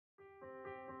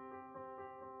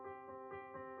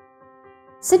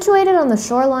Situated on the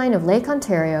shoreline of Lake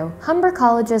Ontario, Humber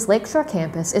College's Lakeshore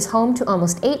Campus is home to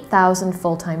almost 8,000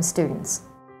 full-time students.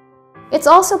 It's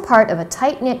also part of a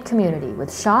tight-knit community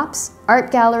with shops,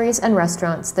 art galleries, and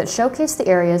restaurants that showcase the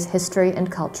area's history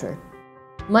and culture.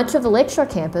 Much of the Lakeshore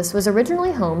Campus was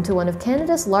originally home to one of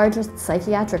Canada's largest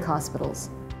psychiatric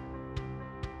hospitals.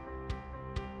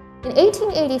 In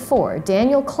 1884,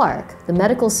 Daniel Clark, the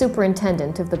medical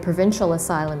superintendent of the Provincial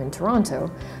Asylum in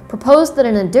Toronto, proposed that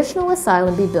an additional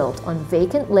asylum be built on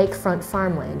vacant lakefront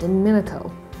farmland in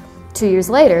Mimico. 2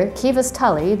 years later, Kivas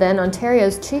Tully, then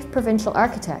Ontario's chief provincial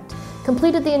architect,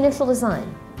 completed the initial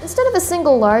design. Instead of a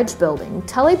single large building,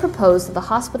 Tully proposed that the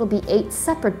hospital be 8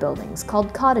 separate buildings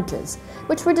called cottages,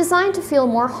 which were designed to feel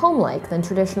more home-like than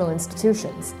traditional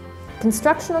institutions.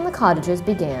 Construction on the cottages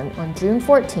began on June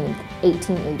 14,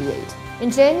 1888.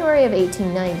 In January of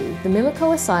 1890, the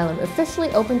Mimico Asylum officially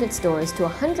opened its doors to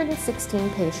 116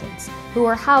 patients, who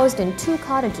were housed in 2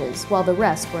 cottages while the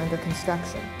rest were under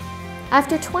construction.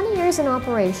 After 20 years in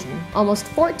operation, almost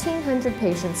 1,400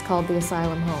 patients called the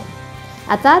asylum home.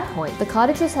 At that point, the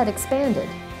cottages had expanded,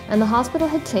 and the hospital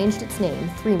had changed its name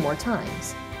 3 more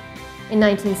times. In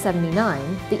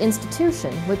 1979, the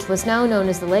institution, which was now known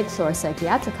as the Lakeshore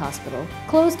Psychiatric Hospital,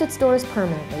 closed its doors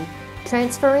permanently,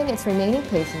 transferring its remaining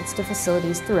patients to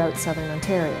facilities throughout southern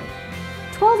Ontario.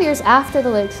 12 years after the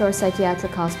Lakeshore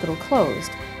Psychiatric Hospital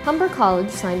closed, Humber College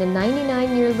signed a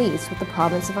 99-year lease with the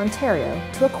province of Ontario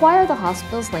to acquire the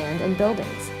hospital's land and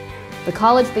buildings. The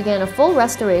college began a full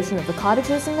restoration of the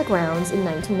cottages and the grounds in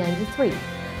 1993,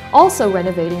 also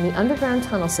renovating the underground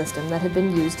tunnel system that had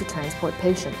been used to transport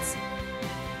patients.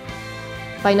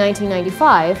 By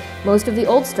 1995, most of the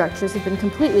old structures had been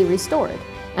completely restored,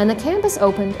 and the campus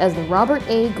opened as the Robert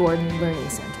A. Gordon Learning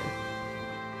Center.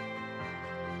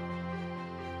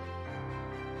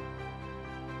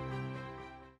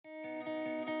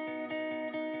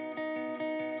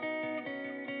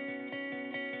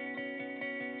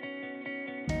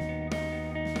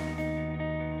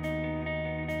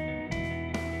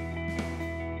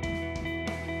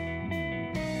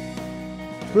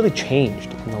 Really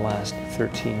changed in the last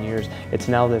 13 years. It's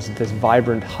now this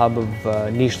vibrant hub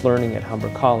of niche learning at Humber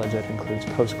College that includes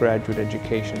postgraduate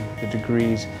education, the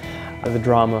degrees, the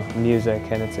drama, music,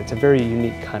 and it's a very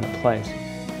unique kind of place.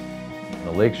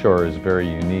 The Lakeshore is very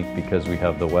unique because we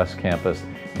have the West Campus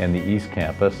and the East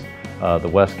Campus. The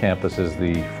West Campus is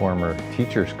the former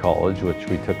Teachers College, which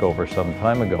we took over some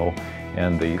time ago,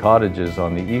 and the cottages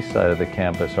on the east side of the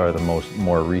campus are the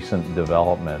more recent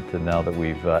development. And now that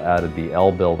we've added the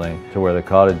L building to where the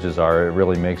cottages are, it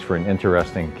really makes for an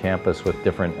interesting campus with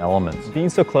different elements. Being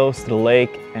so close to the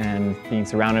lake and being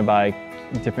surrounded by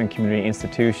different community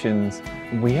institutions,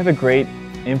 we have a great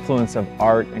influence of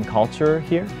art and culture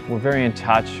here. We're very in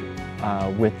touch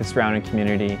with the surrounding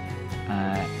community,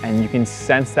 and you can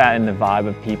sense that in the vibe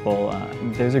of people.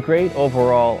 There's a great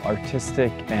overall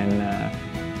artistic and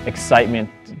excitement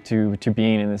to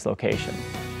being in this location.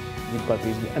 You've got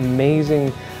these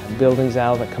amazing buildings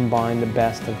out that combine the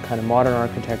best of kind of modern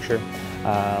architecture,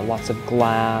 lots of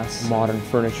glass, modern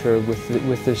furniture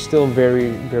with the still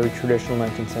very traditional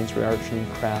 19th century arts and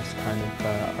crafts kind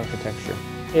of architecture.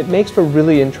 It makes for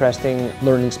really interesting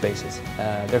learning spaces.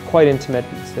 They're quite intimate.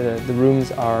 The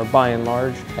rooms are by and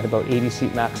large at about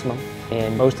 80-seat maximum.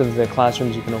 And most of the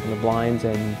classrooms you can open the blinds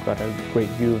and you've got a great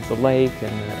view of the lake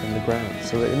and the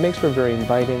grounds. So it makes for a very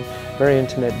inviting, very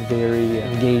intimate, very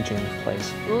engaging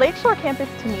place. Lakeshore Campus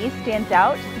to me stands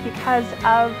out because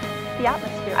of the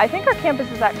atmosphere. I think our campus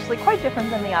is actually quite different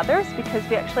than the others because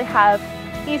we actually have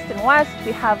east and west,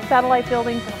 we have satellite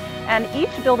buildings, and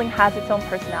each building has its own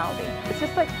personality. It's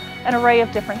just like an array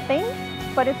of different things,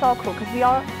 but it's all cool because we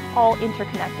are all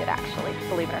interconnected actually,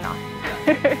 believe it or not.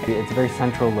 It's a very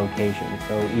central location,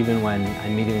 so even when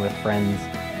I'm meeting with friends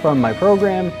from my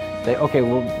program, they okay,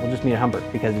 we'll just meet at Humber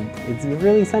because it's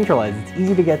really centralized. It's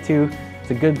easy to get to. It's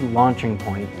a good launching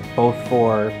point, both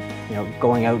for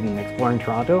going out and exploring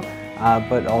Toronto,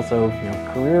 but also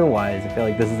career-wise. I feel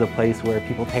like this is a place where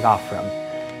people take off from.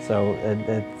 So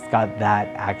it's got that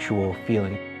actual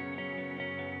feeling.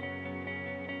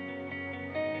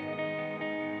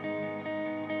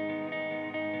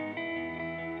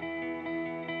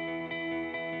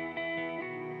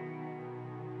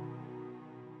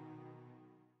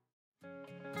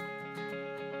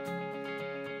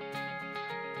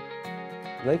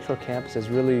 Lakeshore Campus is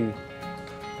really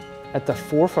at the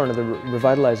forefront of the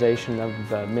revitalization of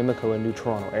the Mimico and New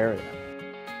Toronto area.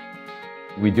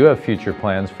 We do have future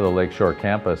plans for the Lakeshore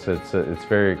Campus. It's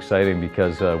very exciting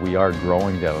because we are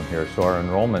growing down here. So our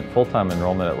enrollment, full-time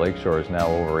enrollment at Lakeshore is now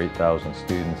over 8,000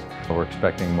 students. We're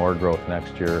expecting more growth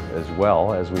next year as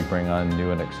well as we bring on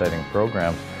new and exciting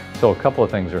programs. So a couple of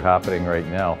things are happening right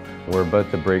now. We're about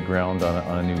to break ground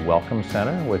on a new Welcome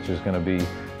Center, which is going to be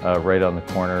right on the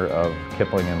corner of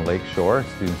Kipling and Lakeshore.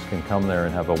 Students can come there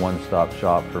and have a one-stop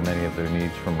shop for many of their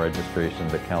needs, from registration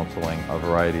to counseling, a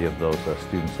variety of those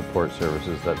student support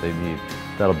services that they need.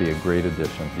 That'll be a great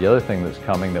addition. The other thing that's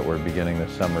coming that we're beginning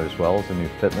this summer as well is a new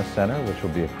fitness center, which will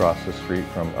be across the street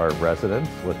from our residents.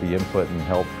 With the input and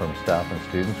help from staff and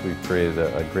students, we've created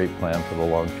a great plan for the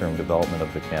long-term development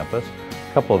of the campus.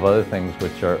 A couple of other things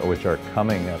which are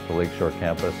coming at the Lakeshore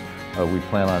Campus. We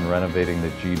plan on renovating the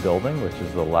G building, which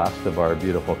is the last of our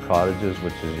beautiful cottages,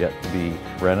 which is yet to be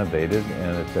renovated,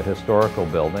 and it's a historical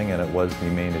building, and it was the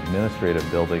main administrative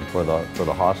building for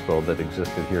the hospital that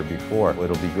existed here before.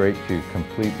 It'll be great to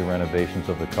complete the renovations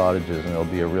of the cottages, and it'll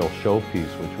be a real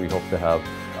showpiece, which we hope to have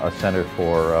a center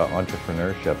for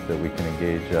entrepreneurship, that we can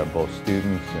engage both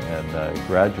students and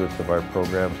graduates of our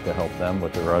programs to help them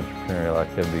with their entrepreneurial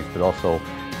activities, but also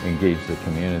engage the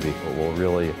community. It will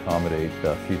really accommodate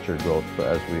future growth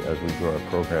as we grow our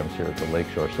programs here at the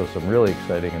Lakeshore. So some really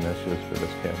exciting initiatives for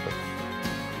this campus.